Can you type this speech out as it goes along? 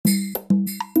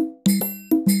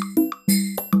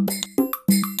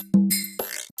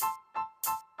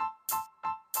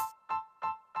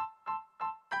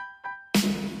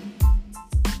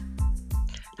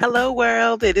Hello,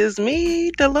 world. It is me,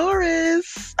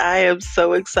 Dolores. I am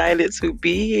so excited to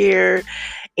be here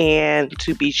and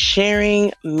to be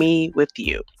sharing me with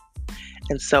you.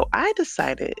 And so I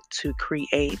decided to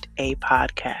create a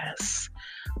podcast.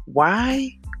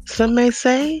 Why? Some may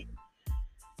say,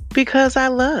 because I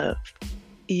love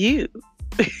you.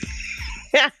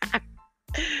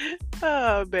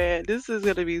 Oh man, this is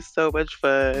going to be so much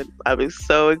fun. I'm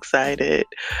so excited.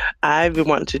 I've been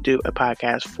wanting to do a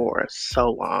podcast for so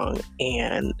long,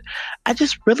 and I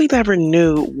just really never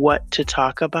knew what to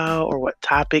talk about or what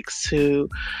topics to,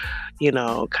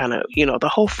 the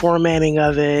whole formatting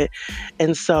of it.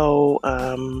 And so,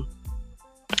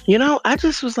 I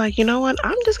just was like, you know what?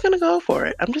 I'm just going to go for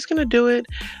it. I'm just going to do it.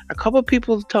 A couple of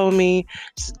people told me,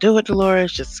 just do it,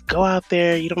 Dolores. Just go out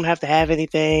there. You don't have to have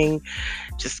anything.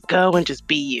 Just go and just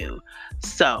be you.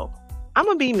 So I'm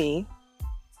going to be me.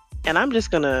 And I'm just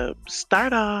going to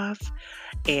start off,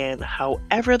 and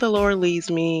however the Lord leads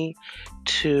me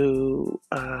to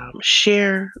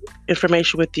share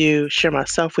information with you, share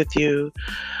myself with you,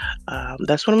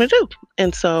 that's what I'm going to do.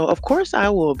 And so, of course, I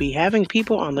will be having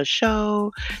people on the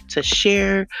show to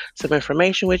share some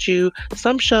information with you.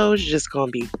 Some shows are just going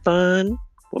to be fun.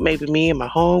 Well, maybe me and my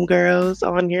homegirls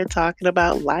on here talking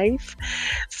about life.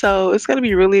 So it's going to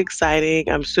be really exciting.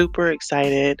 I'm super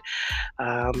excited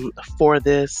for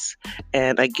this.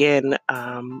 And again,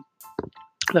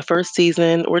 the first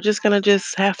season, we're just going to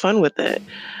just have fun with it.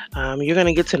 You're going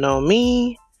to get to know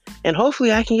me, and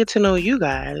hopefully I can get to know you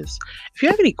guys. If you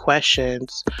have any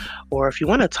questions, or if you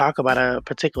want to talk about a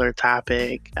particular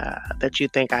topic that you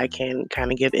think I can kind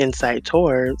of give insight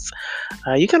towards,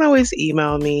 you can always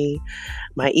email me.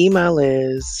 My email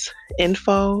is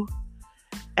info@as,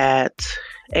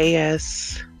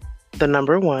 the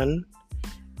number one,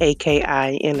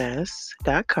 akins.com.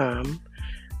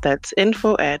 That's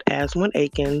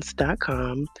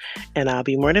info@as1akins.com. And I'll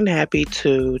be more than happy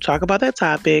to talk about that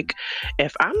topic.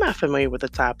 If I'm not familiar with the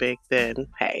topic, then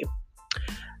hey,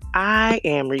 I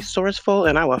am resourceful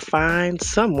and I will find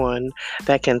someone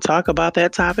that can talk about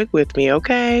that topic with me,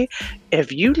 okay?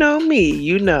 If you know me,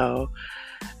 you know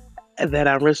that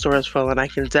I'm resourceful and I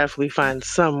can definitely find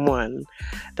someone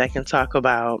that can talk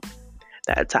about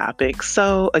that topic.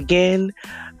 So again,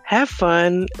 have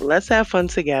fun. Let's have fun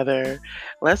together.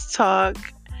 Let's talk.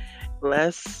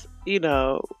 Let's,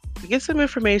 get some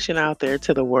information out there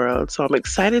to the world. So I'm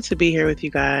excited to be here with you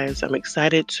guys. I'm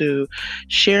excited to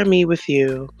share me with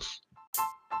you.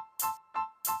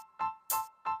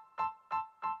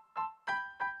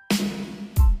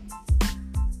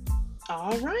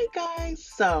 All right, guys.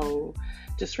 So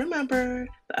just remember,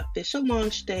 the official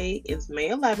launch date is May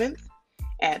 11th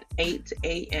at 8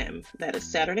 a.m. That is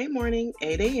Saturday morning,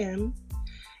 8 a.m.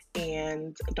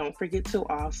 And don't forget to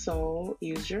also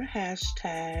use your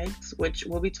hashtags, which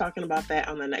we'll be talking about that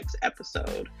on the next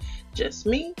episode. Just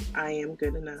me, I am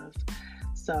good enough.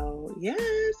 So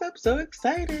yes, I'm so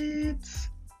excited.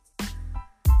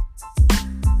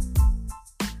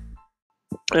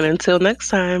 And until next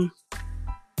time.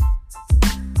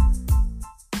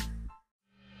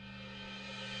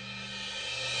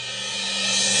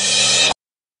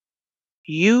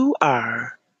 You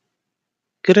are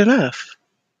good enough.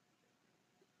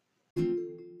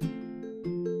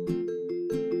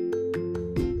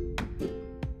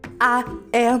 I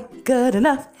am good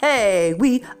enough. Hey,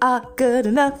 we are good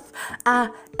enough. I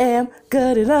am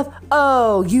good enough.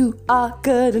 Oh, you are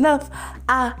good enough.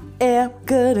 I am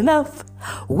good enough.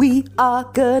 We are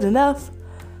good enough.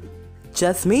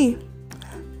 Just me.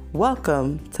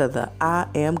 Welcome to the I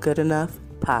Am Good Enough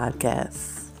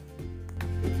podcast.